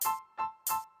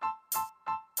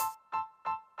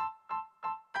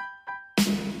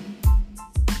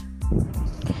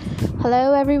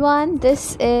Hello everyone,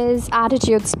 this is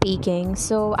Attitude speaking.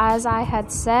 So as I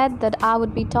had said that I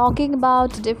would be talking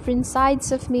about different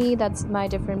sides of me, that's my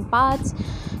different parts.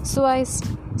 So I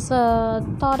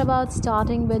thought about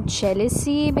starting with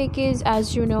jealousy because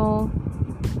as you know,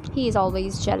 he is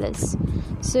always jealous.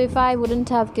 So if I wouldn't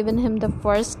have given him the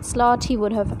first slot, he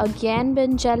would have again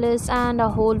been jealous and a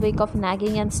whole week of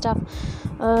nagging and stuff.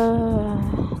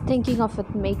 Thinking of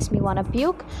it makes me want to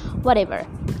puke. Whatever.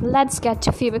 Let's get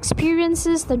to few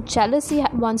experiences that jealousy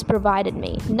once provided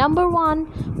me. Number one,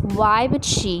 why would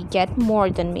she get more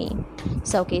than me?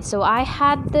 So I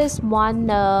had this one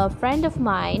friend of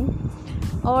mine,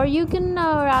 or you can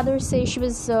rather say she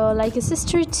was like a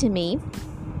sister to me.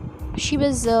 She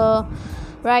was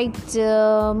right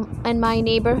in my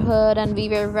neighborhood, and we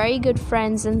were very good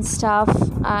friends and stuff,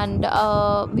 and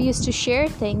we used to share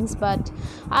things, but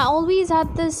I always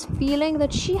had this feeling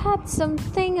that she had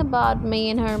something about me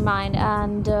in her mind.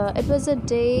 And it was a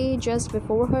day just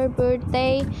before her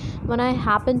birthday when I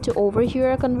happened to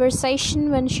overhear a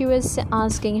conversation when she was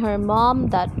asking her mom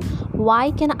that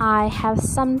why can I have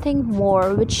something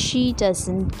more which she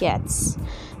doesn't get.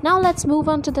 Now let's move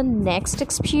on to the next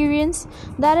experience.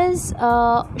 That is,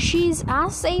 she's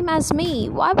as same as me.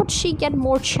 Why would she get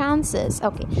more chances?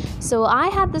 Okay, so I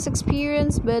had this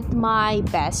experience with my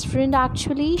best friend.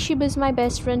 Actually, she was my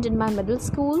best friend in my middle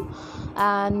school,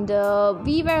 and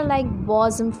we were like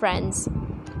bosom friends.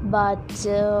 But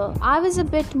I was a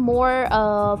bit more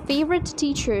favorite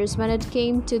teachers when it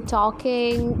came to talk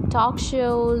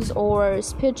shows or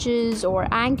speeches or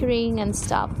anchoring and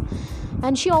stuff.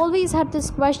 And she always had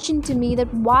this question to me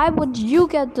that why would you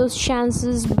get those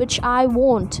chances which I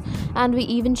won't? And we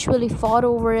eventually fought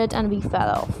over it and we fell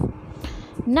off.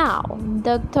 Now,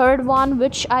 the third one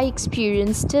which I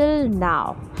experience till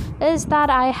now is that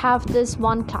I have this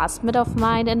one classmate of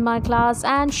mine in my class,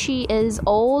 and she is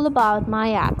all about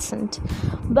my accent.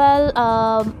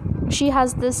 Well, she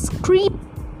has this creep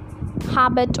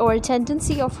habit or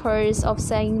tendency of hers of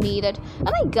saying me that,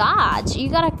 oh my god, you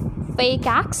got a fake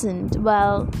accent.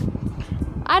 Well,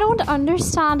 I don't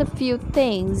understand a few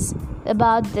things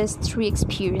about these three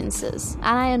experiences,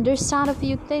 and I understand a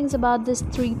few things about these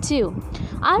three too.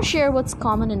 I'll share what's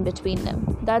common in between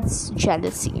them. That's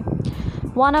jealousy.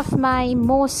 One of my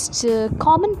most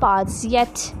common parts,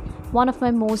 yet one of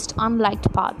my most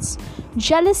unliked parts.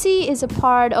 Jealousy is a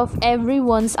part of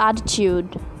everyone's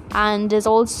attitude and is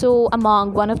also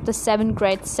among one of the 7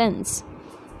 great sins.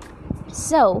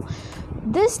 So,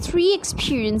 these three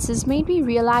experiences made me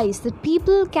realize that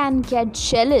people can get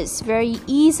jealous very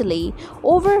easily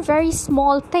over very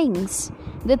small things.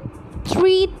 The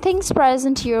 3 things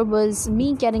present here was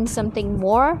me getting something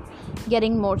more,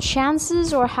 getting more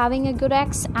chances, or having a good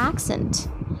accent.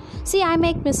 See, I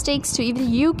make mistakes too.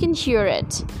 Even you can hear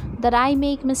it, that I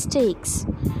make mistakes.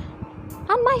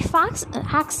 And my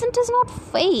accent is not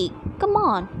fake. Come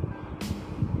on.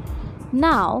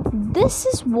 Now, this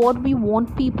is what we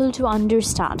want people to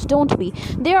understand, don't we?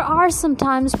 There are some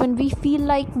times when we feel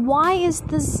like, why is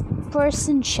this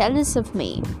person jealous of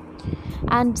me?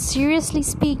 And seriously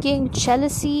speaking,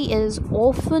 jealousy is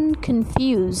often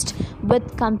confused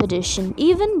with competition.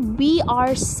 Even we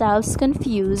ourselves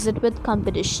confuse it with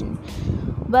competition.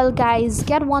 Well, guys,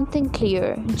 get one thing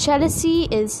clear. Jealousy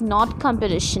is not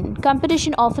competition.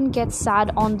 Competition often gets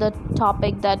sad on the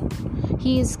topic that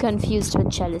he is confused with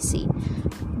jealousy.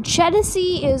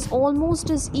 Jealousy is almost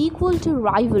as equal to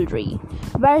rivalry,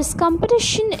 whereas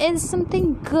competition is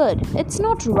something good. It's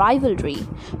not rivalry.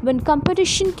 When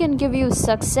competition can give you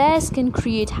success, can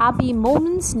create happy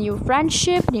moments, new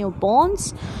friendship, new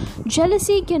bonds,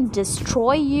 jealousy can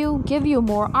destroy you, give you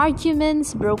more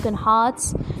arguments, broken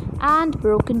hearts, and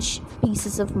broken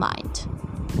pieces of mind.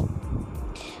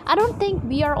 I don't think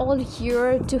we are all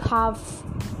here to have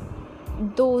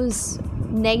those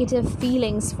negative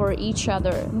feelings for each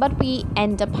other, but we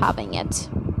end up having it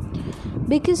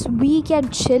because we get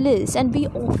jealous, and we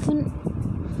often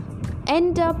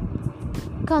end up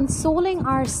consoling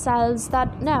ourselves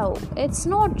that no, it's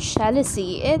not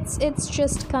jealousy, it's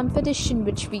just competition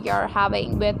which we are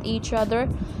having with each other.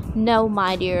 No,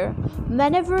 my dear,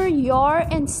 whenever your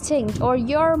instinct or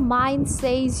your mind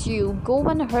says you go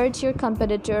and hurt your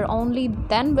competitor, only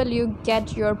then will you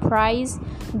get your prize.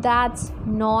 That's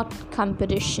not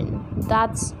competition,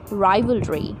 that's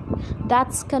rivalry,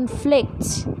 that's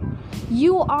conflict.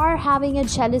 You are having a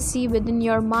jealousy within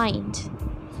your mind,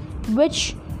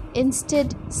 which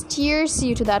instead steers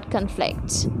you to that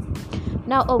conflict.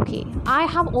 Now, okay, I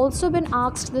have also been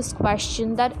asked this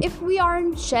question that if we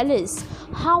aren't jealous,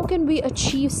 how can we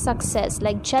achieve success?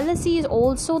 Like, jealousy is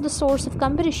also the source of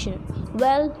competition.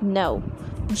 Well, no.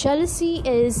 jealousy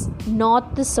is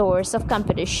not the source of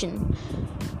competition.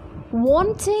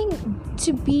 Wanting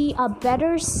to be a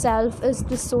better self is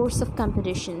the source of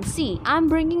competition. See, I'm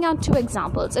bringing out two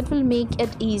examples. It will make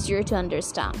it easier to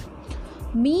understand.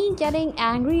 Me getting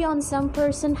angry on some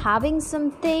person having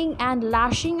something and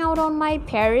lashing out on my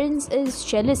parents is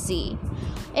jealousy.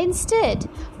 Instead,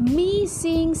 me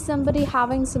seeing somebody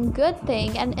having some good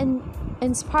thing and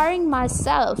inspiring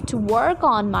myself to work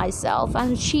on myself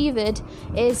and achieve it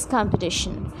is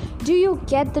competition. Do you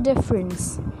get the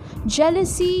difference?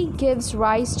 Jealousy gives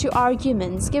rise to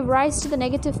arguments, give rise to the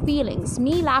negative feelings.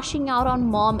 Me lashing out on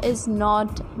mom is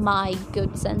not my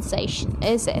good sensation,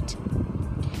 is it?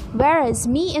 Whereas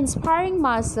me inspiring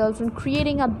myself and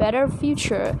creating a better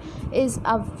future is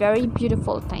a very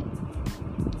beautiful thing.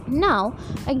 Now,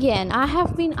 again, I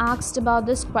have been asked about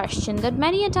this question that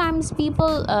many a times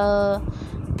people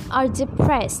are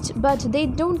depressed, but they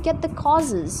don't get the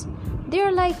causes.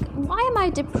 They're like, why am I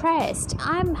depressed?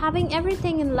 I'm having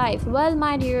everything in life. Well,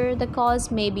 my dear, the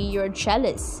cause may be you're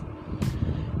jealous.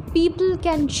 People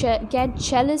can get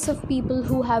jealous of people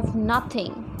who have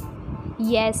nothing.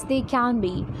 Yes, they can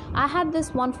be. I had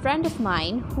this one friend of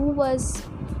mine who was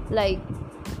like,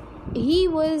 he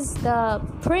was the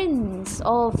prince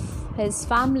of his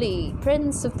family,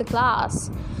 prince of the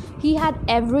class. He had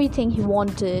everything he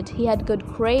wanted. He had good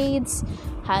grades,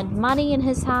 had money in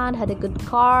his hand, had a good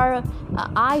car,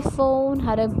 an iPhone,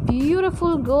 had a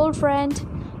beautiful girlfriend.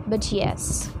 But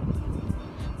yes,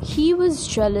 he was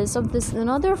jealous of this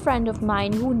another friend of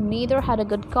mine who neither had a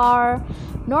good car,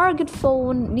 nor a good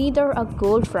phone, neither a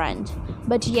girlfriend.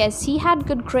 But yes, he had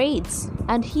good grades,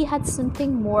 and he had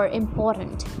something more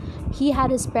important. He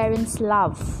had his parents'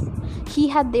 love. He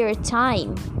had their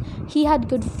time. He had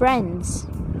good friends,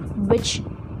 which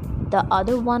the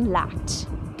other one lacked.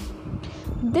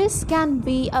 This can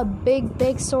be a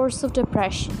big source of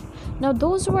depression. Now,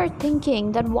 those who are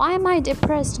thinking that why am I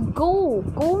depressed, go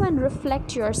and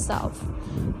reflect yourself.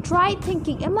 Try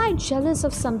thinking, am I jealous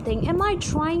of something? Am I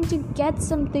trying to get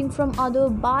something from other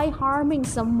by harming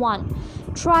someone?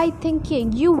 Try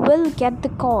thinking, you will get the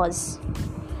cause.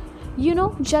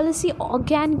 Jealousy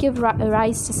again give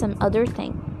rise to some other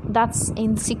thing. That's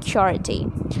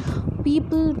insecurity.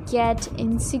 People get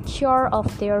insecure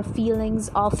of their feelings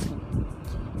often.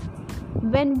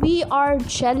 When we are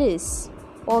jealous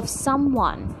of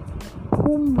someone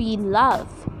whom we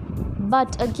love,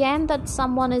 but again that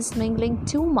someone is mingling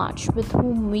too much with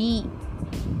whom we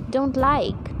don't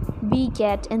like, we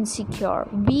get insecure.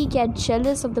 We get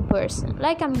jealous of the person.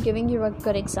 Like, I'm giving you a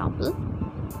good example.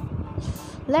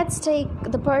 Let's take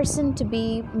the person to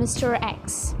be Mr.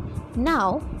 X.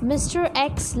 Now, Mr.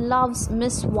 X loves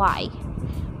Miss Y,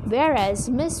 whereas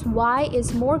Miss Y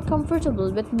is more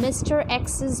comfortable with Mr.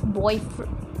 X's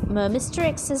Mr.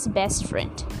 X's best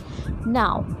friend.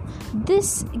 Now,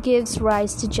 this gives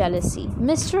rise to jealousy.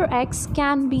 Mr. X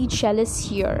can be jealous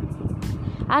here,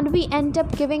 and we end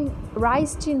up giving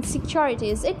rise to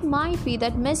insecurities. It might be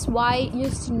that Miss Y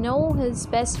used to know his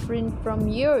best friend from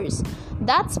years.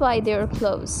 That's why they're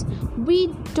close. We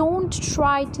don't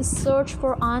try to search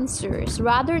for answers,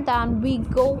 rather than we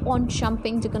go on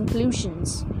jumping to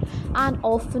conclusions. And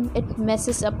often it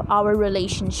messes up our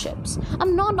relationships.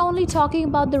 I'm not only talking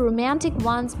about the romantic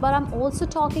ones, but I'm also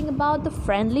talking about the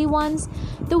friendly ones,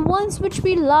 the ones which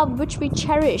we love, which we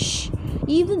cherish.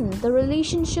 Even the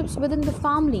relationships within the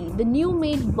family, the new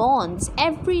made bonds,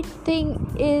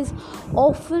 everything is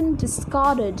often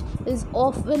discarded, is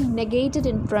often negated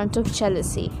in front of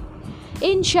jealousy.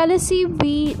 In jealousy,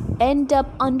 we end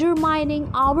up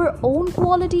undermining our own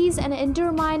qualities and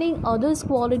undermining others'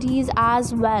 qualities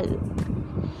as well.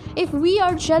 If we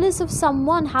are jealous of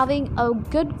someone having a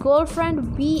good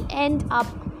girlfriend, we end up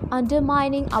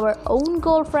undermining our own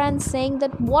girlfriend, saying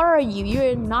that what are you,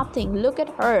 you're nothing, look at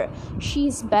her,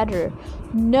 she's better.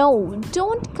 No,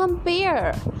 don't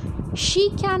compare. She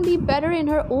can be better in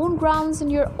her own grounds,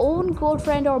 and your own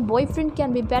girlfriend or boyfriend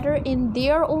can be better in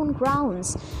their own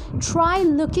grounds. Try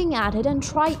looking at it and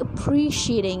try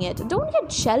appreciating it. Don't get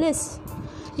jealous.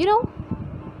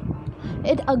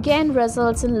 It again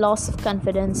results in loss of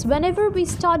confidence. Whenever we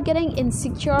start getting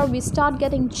insecure, we start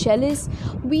getting jealous,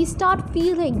 we start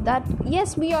feeling that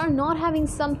yes, we are not having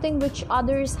something which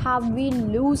others have, we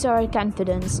lose our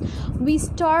confidence. We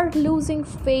start losing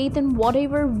faith in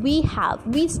whatever we have.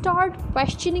 We start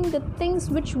questioning the things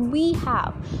which we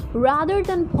have, rather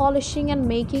than polishing and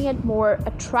making it more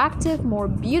attractive, more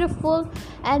beautiful,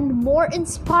 and more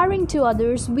inspiring to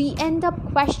others. We end up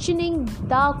questioning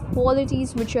the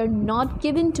qualities which are not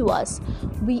given to us.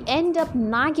 We end up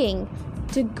nagging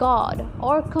to God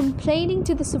or complaining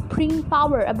to the supreme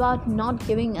power about not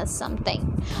giving us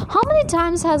something? How many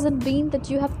times has it been that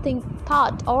you have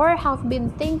thought or have been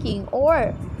thinking,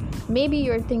 or maybe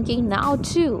you're thinking now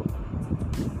too,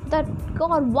 that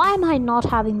God, why am I not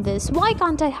having this? Why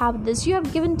can't I have this? You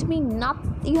have given to me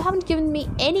you haven't given me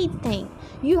anything.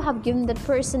 You have given that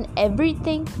person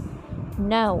everything.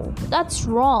 No, that's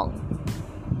wrong.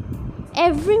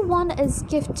 Everyone is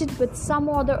gifted with some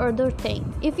other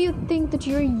thing. If you think that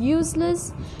you're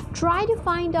useless, try to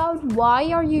find out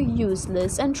why are you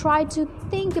useless and try to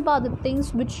think about the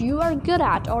things which you are good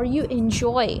at or you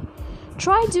enjoy.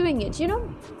 Try doing it.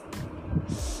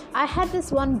 I had this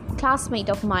one classmate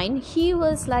of mine. He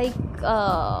was like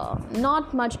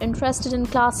not much interested in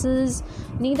classes,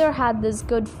 neither had this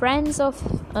good friends of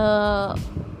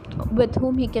with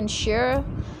whom he can share.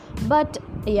 But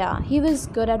yeah, he was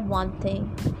good at one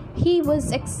thing. He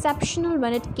was exceptional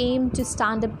when it came to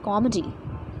stand-up comedy.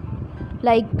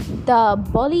 Like the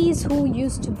bullies who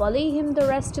used to bully him the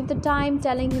rest of the time,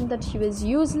 telling him that he was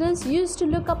useless, used to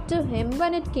look up to him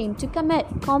when it came to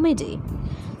comedy.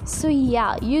 So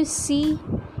yeah, you see,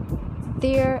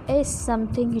 there is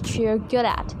something which you're good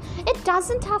at. It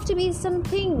doesn't have to be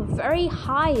something very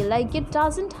high. Like it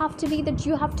doesn't have to be that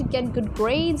you have to get good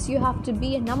grades, you have to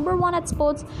be a number one at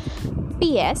sports.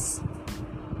 P.S.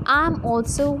 I'm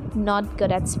also not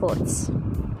good at sports.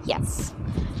 Yes,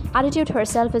 Attitude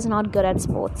herself is not good at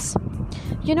sports.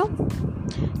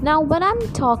 Now when I'm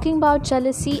talking about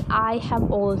jealousy, I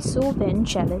have also been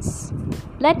jealous.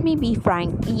 Let me be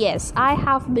frank. Yes, I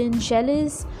have been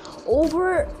jealous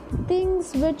over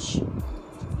things which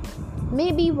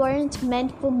maybe weren't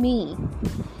meant for me.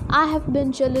 I have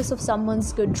been jealous of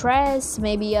someone's good dress,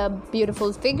 maybe a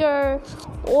beautiful figure,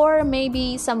 or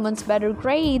maybe someone's better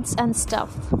grades and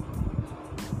stuff.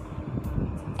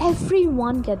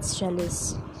 Everyone gets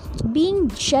jealous. Being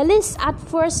jealous at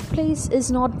first place is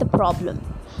not the problem,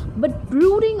 but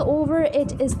brooding over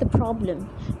it is the problem.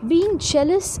 Being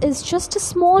jealous is just a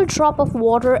small drop of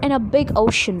water in a big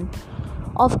ocean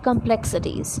of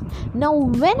complexities. Now,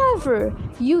 whenever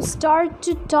you start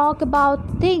to talk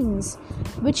about things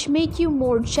which make you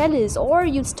more jealous, or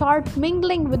you start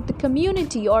mingling with the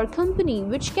community or company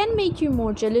which can make you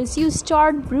more jealous, you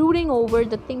start brooding over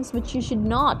the things which you should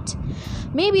not.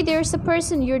 Maybe there's a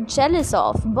person you're jealous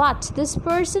of, but this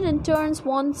person in turns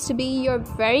wants to be your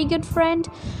very good friend,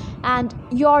 and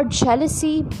your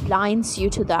jealousy blinds you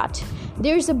to that.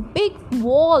 There's a big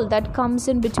wall that comes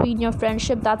in between your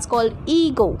friendship that's called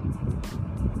ego,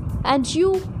 and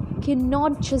you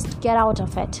cannot just get out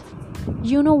of it.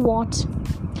 You know what?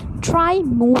 Try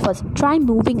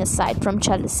moving aside from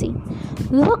jealousy.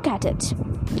 Look at it.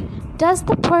 Does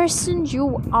the person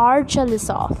you are jealous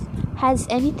of has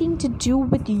anything to do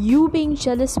with you being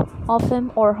jealous of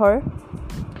him or her?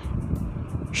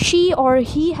 She or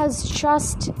he has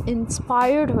just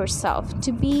inspired herself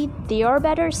to be their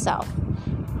better self,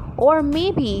 or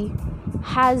maybe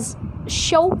has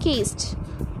showcased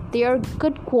their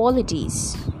good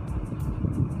qualities.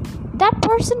 That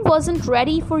person wasn't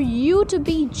ready for you to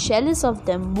be jealous of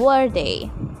them, were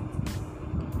they?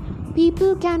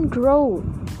 People can grow.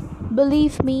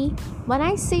 Believe me when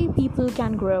I say people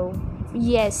can grow.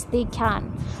 Yes, they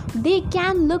can. They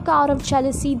can look out of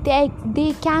jealousy.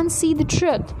 They can see the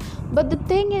truth. But the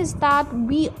thing is that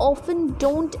we often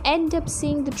don't end up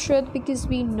seeing the truth because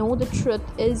we know the truth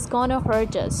is gonna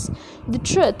hurt us. The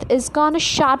truth is gonna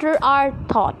shatter our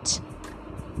thought.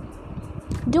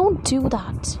 Don't do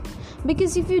that.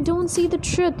 Because if you don't see the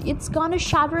truth, it's gonna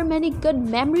shatter many good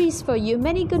memories for you,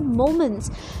 many good moments,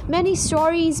 many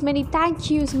stories, many thank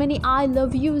yous, many I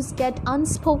love yous get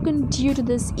unspoken due to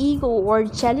this ego or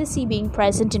jealousy being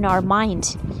present in our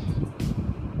mind.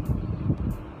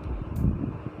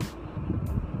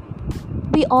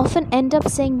 We often end up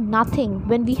saying nothing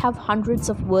when we have hundreds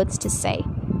of words to say.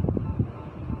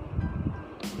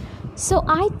 So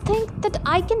I think that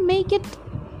I can make it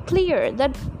clear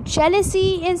that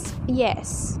jealousy is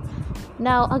yes.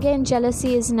 Now again,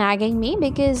 jealousy is nagging me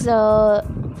because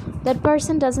that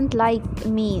person doesn't like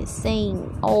me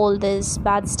saying all this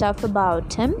bad stuff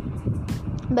about him.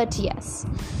 But yes,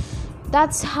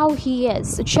 that's how he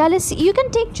is. Jealousy, you can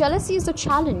take jealousy as a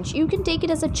challenge. You can take it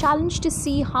as a challenge to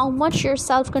see how much your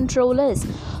self-control is,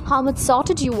 how much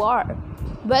sorted you are,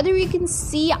 whether you can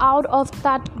see out of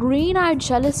that green-eyed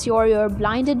jealousy or you're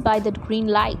blinded by that green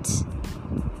light,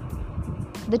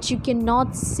 that you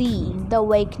cannot see the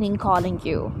awakening calling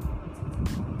you.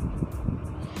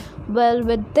 Well,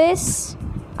 with this,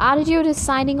 Attitude is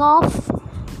signing off.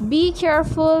 Be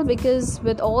careful, because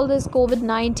with all this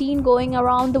COVID-19 going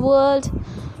around the world,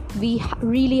 we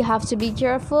really have to be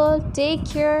careful. Take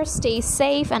care, stay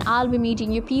safe, and I'll be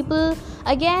meeting you people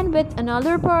again with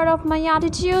another part of my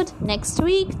attitude next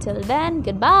week. Till then,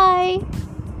 goodbye.